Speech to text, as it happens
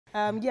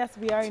Yes,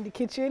 we are in the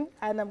kitchen,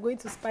 and I'm going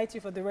to spite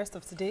you for the rest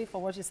of today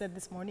for what you said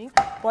this morning.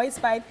 Boy,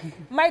 spite.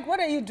 Mike, what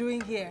are you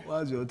doing here?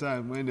 What's your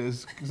time when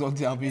there's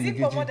something happening in the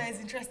kitchen? Is it Pomo that is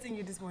interesting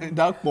you this morning?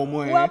 That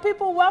Pomo, Well,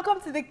 people, welcome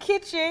to the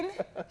kitchen.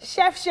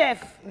 Chef.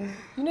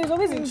 You know, it's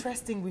always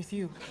interesting with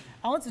you.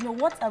 I want to know,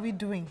 what are we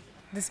doing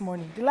this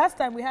morning? The last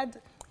time we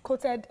had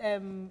coated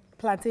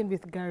plantain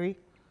with Gary.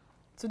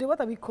 Today, what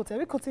are we coating? Are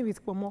we coating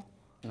with Pomo?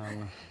 No.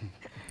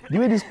 The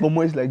way this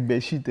Pomo is like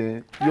bedsheet,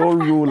 your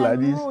roll like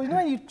this. You know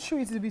when you chew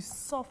it, it'll be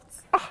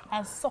soft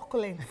and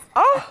succulent.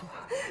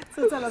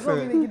 So tell us what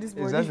we're making this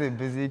morning. It's just a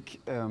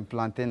basic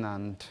plantain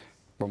and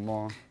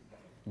Pomo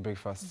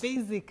breakfast.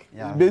 Basic?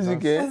 Yeah.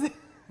 Basic, eh?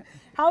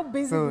 How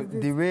basic So is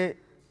this? the way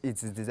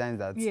it is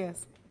designed that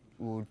yes,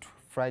 we would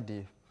fry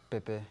the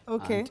pepper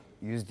and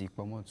use the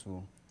Pomo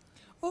to...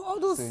 all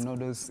those, so you know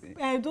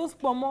those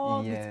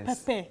Pomo yes,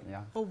 with pepper.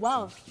 Yeah. Oh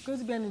wow, it's going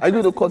to be an I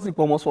do the interesting cutting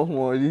Pomo small,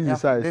 small. This is the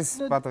size.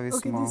 This part of it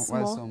small, this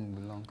while small. some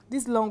belong.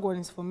 This long one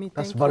is for me.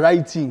 That's Thank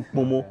variety in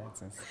Pomo.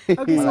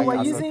 Okay, so Like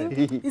we're assorted.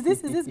 using. Is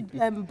this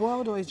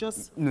boiled or is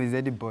just? No, it's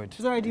already boiled.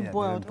 It's already Yeah,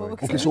 boiled. boiled.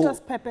 Okay, Okay, so so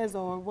just peppers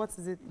or what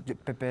is it?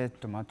 Pepper,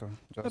 tomato.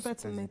 Just Pepper,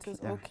 basic, tomatoes.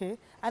 yeah. Okay,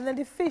 and then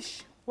the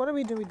fish. What are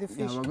we doing with the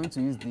fish? Yeah, we're going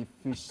to use the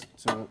fish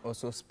to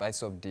also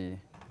spice up the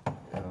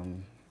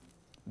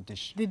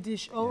dish. The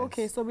dish. Oh, Yes.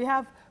 okay. So we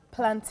have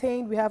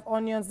plantain, we have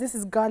onions. This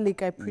is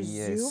garlic, I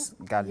presume. Yes,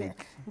 garlic.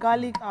 Yeah.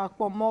 Garlic, our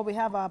pomo. We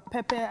have our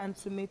pepper and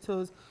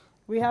tomatoes.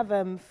 We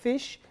have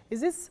fish. Is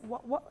this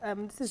what?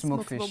 This is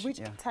Smoked smoked, but fish, which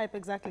yeah. type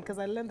exactly? Because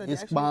I learned that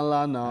It's actually.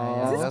 panla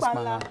now. Is this just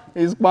panla?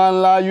 It's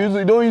panla.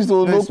 You don't use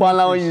to know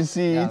panla when you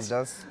see Yeah, it.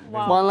 just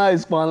Wow. Panla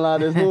is panla.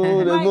 There's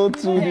no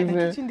Mike, two we in the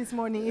different. kitchen this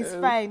morning. It's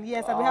fine.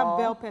 Yes, and we have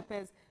bell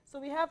peppers. So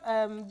we have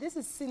this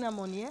is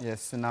cinnamon, yeah.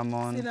 yes,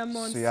 cinnamon,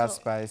 soya salt.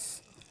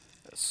 spice,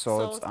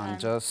 salt, Salt and and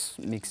just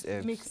mixed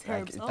herbs. mixed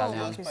like herbs. Oh,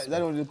 Italian. okay.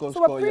 That one they call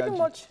So we're pretty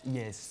much.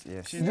 Yes,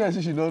 yes. She didn't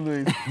say she don't know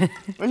it.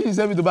 When she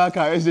sent me to buy a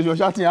car, she was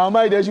shouting, "How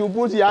much did she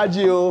put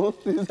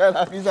yaji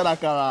inside a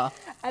car?"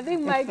 I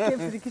think Mike came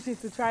to the kitchen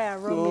to try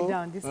and run me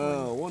down this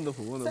morning.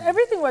 Wonderful, So wonderful.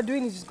 everything we're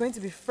doing is just going to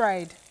be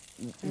fried.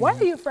 Why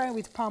are you frying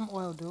with palm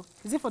oil though?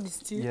 Is it for the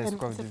stew? Yes, and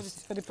because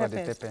for the for the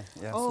peppers? pepper.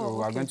 Yeah, Oh, so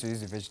we are okay. going to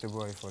use the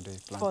vegetable oil for the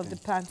plantain. For the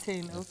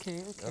plantain,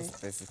 okay. That's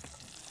basic.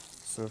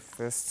 So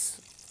first,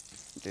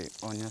 the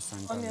onions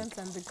and garlic. Onions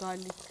and the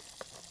garlic.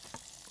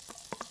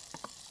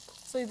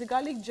 So is the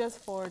garlic just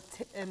for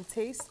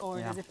taste or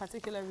Yeah. there's a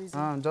particular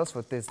reason? Just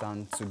for taste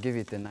and to give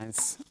it a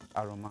nice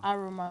aroma.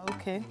 Aroma,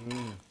 okay.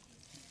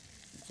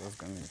 Just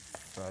going to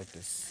fry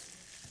this.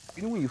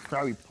 You know when you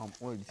fry with palm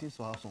oil, it seems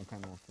to have some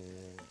kind of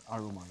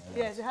aroma. Like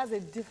Yes, it has a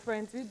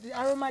different, the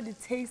aroma, the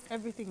taste,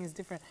 everything is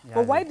different. Yeah,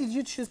 But why yeah. did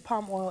you choose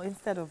palm oil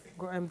instead of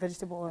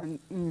vegetable oil? And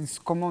it's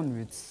common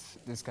with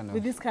this kind of.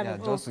 With this kind yeah,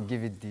 of- just to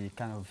give it the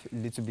kind of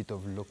little bit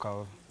of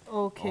local.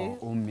 Okay. Or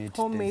homemade.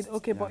 Homemade, taste.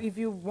 okay, Yeah. but if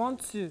you want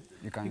to,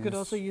 You can could use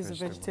also use the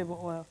vegetable. vegetable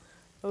oil.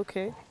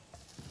 Okay.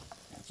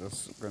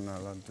 Just gonna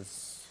allow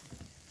this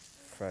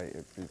fry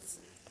a bit.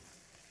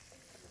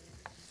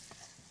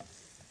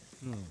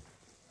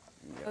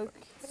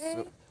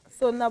 Okay.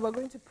 So now we're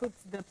going to put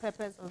the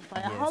peppers on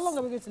fire. How Yes. long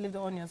are we going to leave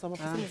the onions? Or we're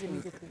putting it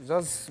immediately?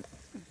 Just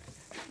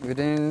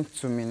within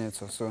 2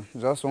 minutes or so.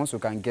 Just once we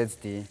can get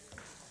the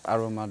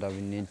aroma that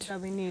we need. That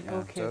we need, Yeah,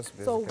 okay. just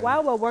So basically-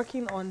 while we're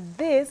working on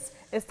this,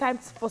 it's time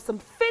for some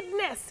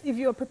fitness. If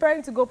you're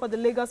preparing to go for the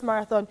Lagos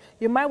Marathon,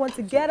 you might want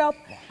to get up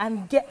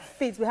and get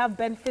fit. We have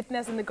Ben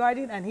Fitness in the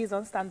garden and he's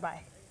on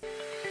standby.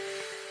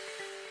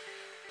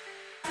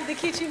 To the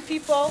kitchen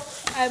people,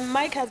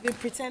 Mike has been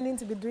pretending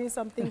to be doing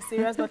something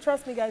serious, but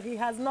trust me guys, he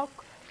has not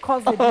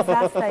caused a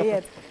disaster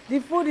yet. The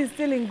food is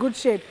still in good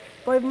shape.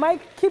 But if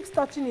Mike keeps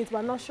touching it,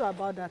 we're not sure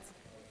about that.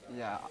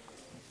 Yeah.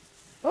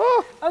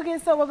 Okay,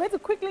 so we're going to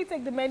quickly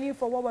take the menu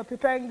for what we're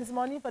preparing this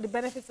morning for the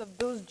benefits of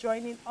those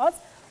joining us.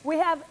 We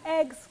have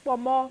eggs,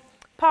 pomo,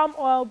 palm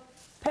oil,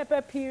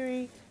 pepper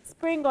puree,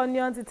 spring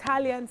onions,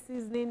 Italian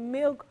seasoning,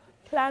 milk,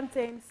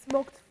 plantain,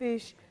 smoked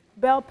fish,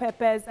 bell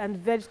peppers, and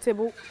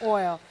vegetable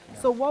oil.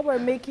 So what we're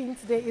making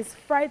today is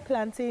fried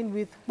plantain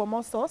with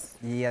pomo sauce.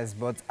 Yes,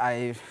 but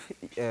I.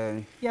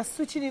 You're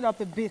switching it up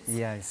a bit.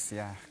 Yes,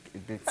 yeah, a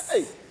bit.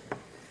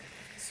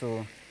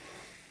 So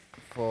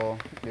for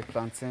the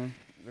plantain,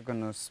 we're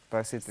gonna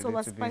spice it a So we're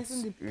little bit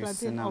spicing the with plantain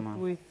cinnamon. up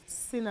with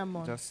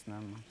cinnamon. Just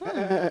cinnamon.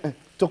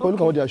 Look at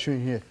what they are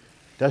showing here.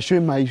 They are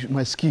showing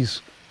my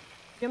skills.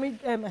 You mean,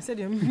 I said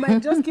you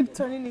might just keep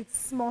turning it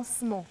small,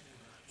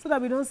 so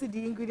that we don't see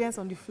the ingredients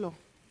on the floor.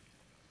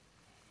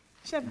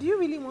 Chef, do you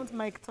really want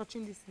Mike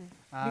touching this thing?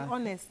 Be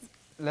honest.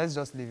 Let's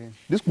just leave him.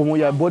 This pomo,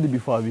 you have boiled it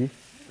before, Abi?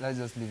 Let's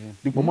just leave him.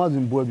 The pomo has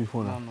been boiled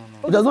before now.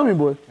 No. It has not been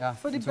boiled. Yeah.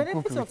 For the to cook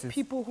benefits with of it.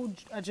 people who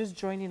are just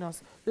joining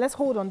us, let's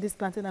hold on this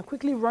plantain and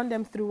quickly run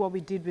them through what we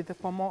did with the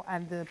pomo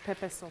and the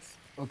pepper sauce.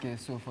 Okay,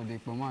 so for the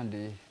pomo and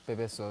the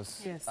pepper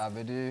sauce, Yes. I've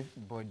already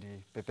boiled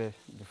the pepper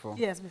before.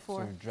 Yes,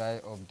 before. So dry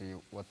up the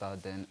water,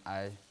 then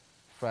I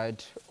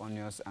fried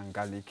onions and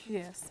garlic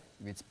Yes.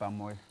 with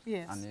palm oil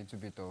Yes. and a little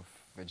bit of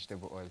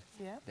vegetable oil.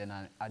 Yeah. Then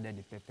I added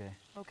the pepper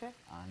Okay.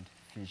 and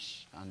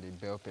fish and the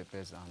bell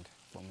peppers and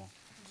pomo.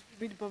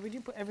 But we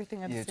didn't put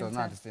everything at the Yeah, same it was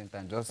time. not at the same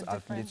time, just at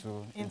different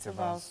little intervals.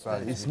 intervals. So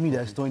It's me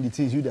that's storing the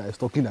things, you that is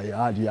talking that you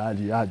had.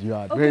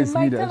 Okay, Where is me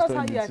Mike, that's tell us how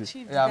storing you the things?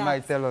 achieved yeah, that.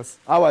 Mike, tell us.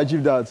 How I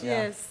achieve that?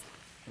 Yes.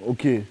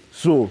 Okay,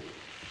 so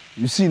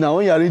you see now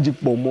when you arrange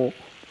it pomo,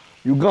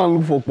 you go and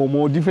look for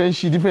pomo, different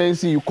sheet, different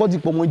see, you cut the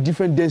pomo in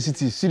different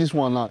densities. See this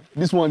one now.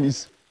 This one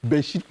is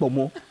bed sheet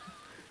pomo.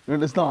 You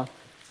understand?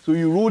 So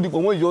you roll the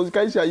pomo, you just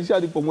can't see how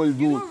the pomo is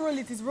You rolled. don't roll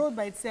it, it's rolled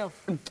by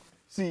itself.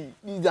 See,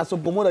 there's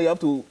some pomo that you have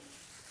to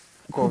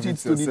put it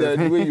to yourself.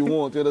 the way you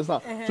want, you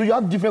understand? So you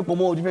have different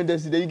pomo, different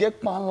density. Then you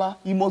get panla,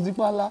 you must be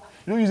panla.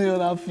 You don't use any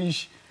other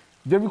fish.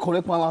 Very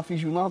correct panla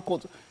fish, you now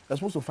cut. You're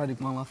supposed to fry the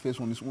panla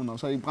first on its own now.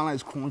 So the panla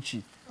is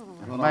crunchy.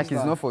 You Mike, it's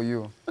understand? not for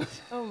you.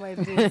 Oh my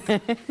days.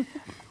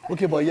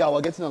 Okay, but yeah,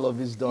 we're getting all of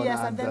this done. Yes,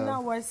 and then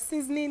now we're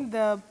seasoning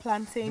the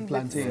plantain, The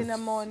plantain. with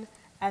cinnamon,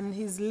 and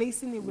he's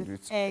lacing it with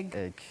With egg.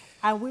 egg.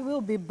 And we will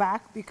be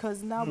back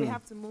because now we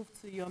have to move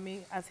to Yomi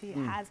as he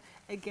has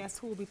a guest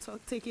who will be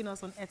taking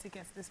us on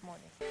etiquette this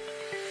morning.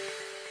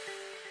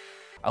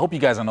 I hope you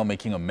guys are not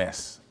making a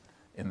mess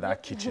in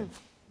that kitchen.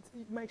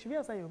 Mike, should we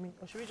outside Yomi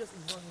or should we just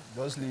ignore him?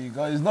 Just leave,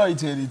 guys. It's not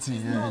eating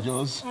anything. Yeah,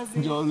 just As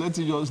in- let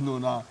it just know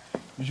now.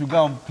 You should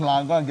go and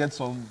plan, go and get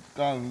some,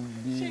 go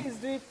and be. She is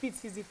doing fit,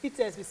 he's the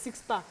fittest with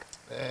 6-pack.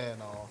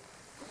 No.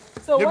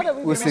 So what are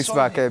we with doing?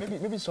 6-pack,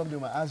 Maybe someday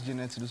we might ask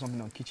Jeanette to do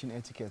something on kitchen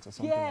etiquette or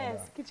something Yes,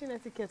 like kitchen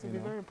etiquette will be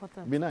very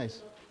important. that. Be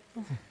nice.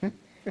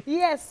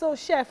 Yes, so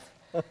chef,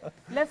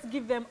 let's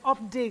give them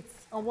updates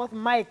on what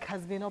Mike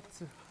has been up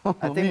to.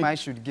 I think Mike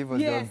should give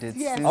us Yes, the updates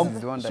yes. since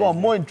he's the one that So I'm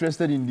is more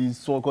interested in this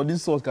sauce, because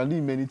this sauce can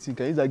do many things.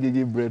 Can use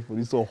agege bread for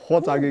this sauce,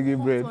 hot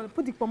agege bread. So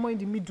put the pomo in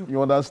the middle.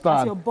 You That's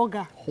understand? your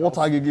burger. Hot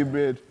agege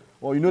bread.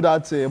 Or you know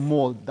that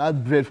mold,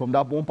 that bread from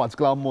that one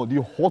particular mold,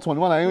 the hot one,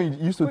 the one I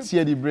used to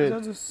tear the bread.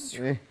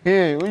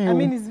 Hey, when you, I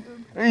mean, it's,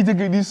 when you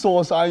take this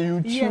sauce and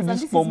you chew yes, and this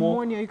this is pomo.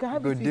 money. You can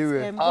have Good it deal,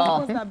 with eh? what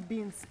was that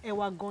beans?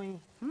 Ewa going.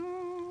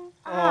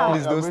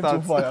 Please don't You're going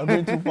start. too far. You're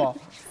going too far.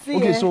 See,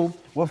 Okay, eh? so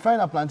we're frying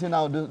our plantain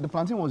now. The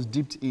plantain was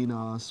dipped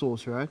in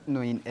sauce, right?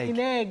 No, in egg. In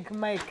egg,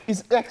 Mike.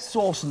 It's egg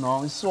sauce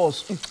now. It's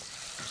sauce.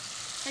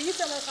 Can you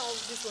tell us how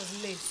this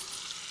was laced?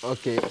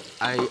 Okay,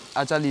 I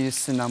actually use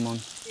cinnamon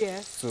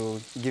Yes.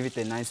 to give it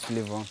a nice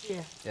flavor.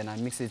 Yeah. Then I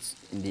mix it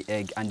in the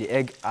egg, and the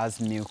egg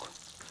has milk.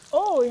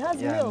 Oh, it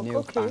has Yeah,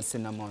 milk. Okay. and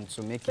cinnamon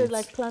to make So it. it's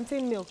like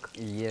plantain milk.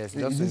 Yes,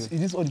 Is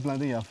this all the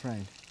plantain you're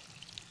frying?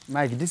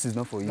 Mike, this is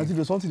not for That's you. if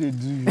there's something they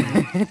do. You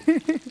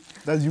know?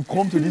 That you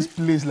come to this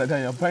place like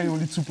that, you're frying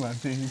only 2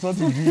 plantains. It's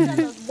something you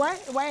do.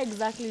 Why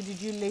exactly did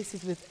you lace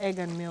it with egg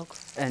and milk?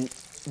 And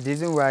the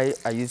reason why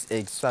I use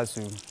egg so as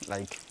to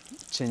like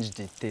change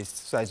the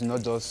taste, so it's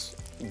not just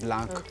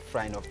blank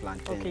frying of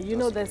plantain. Okay, you just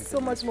know to there's give it so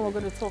a much nice more we're flavor.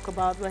 going to talk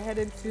about. We're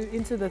headed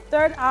into the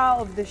third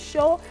hour of the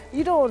show.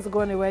 You don't want to go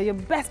anywhere. Your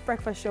best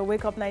breakfast show,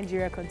 Wake Up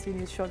Nigeria,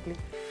 continues shortly.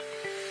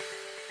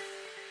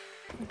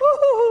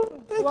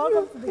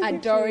 Welcome to the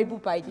Adorable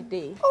by the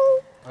day.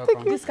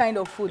 Welcome. This kind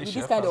of food, with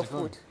this kind of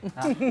food.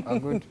 Oh,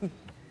 good.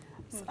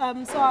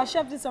 So our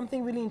chef did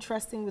something really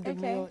interesting with the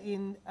Okay. meal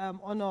in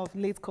honor of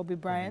late Kobe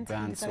Bryant. He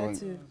Bryant, so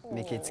decided to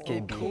make it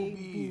KB.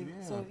 KB.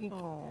 So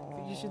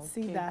you should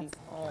see that.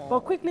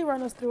 But quickly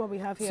run us through what we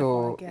have here for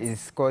So our guests.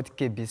 it's called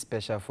KB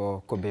Special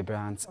for Kobe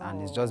Bryant,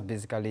 and it's just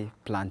basically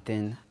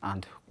plantain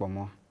and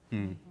pomo.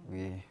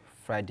 We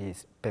fry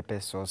this pepper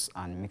sauce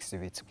and mix it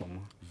with pomo.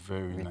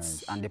 Very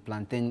nice. And the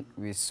plantain,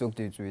 we soaked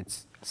it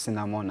with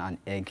cinnamon and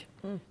egg,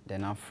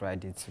 then I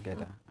fried it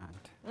together.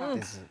 And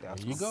this is the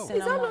There you go.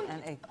 Cinnamon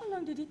and egg. How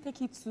long did it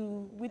take you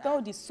to, with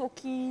all the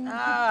soaking,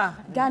 Ah,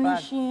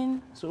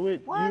 garnishing? So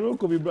wait, you know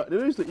Kobe Bryant? They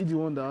don't used to eat the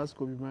one that has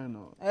Kobe Bryant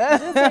now.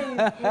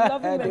 In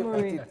loving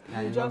memory.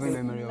 and You loving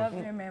just memory of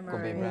Loving memory.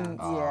 Kobe Bryant.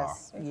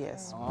 Yes,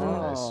 yes.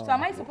 So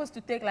am I supposed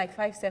to take like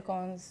 5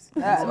 seconds?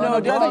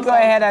 No, just go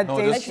ahead and No,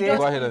 taste just it.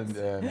 go ahead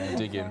and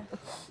dig in.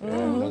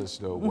 Let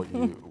us know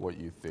what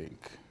you think.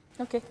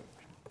 Okay.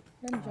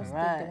 Let me just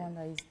Alright. take the one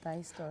that is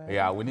diced already.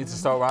 Yeah, we need to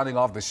start rounding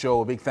off the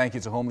show. A big thank you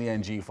to Homely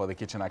NG for the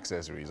kitchen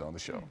accessories on the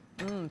show.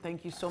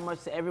 Thank you so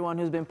much to everyone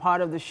who's been part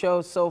of the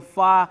show so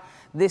far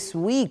this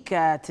week.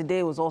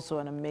 Today was also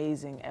an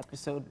amazing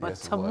episode, but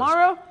Yes, it was.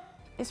 tomorrow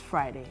is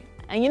Friday.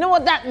 And you know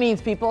what that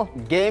means, people?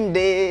 Game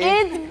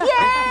day! It's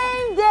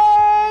game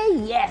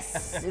day!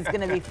 Yes, it's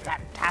gonna be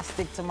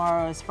fantastic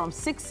tomorrow. It's from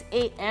 6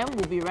 a.m.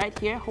 We'll be right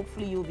here.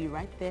 Hopefully you'll be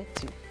right there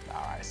too.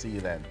 All right, see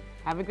you then.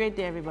 Have a great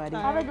day, everybody.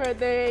 Have a great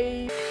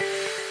day.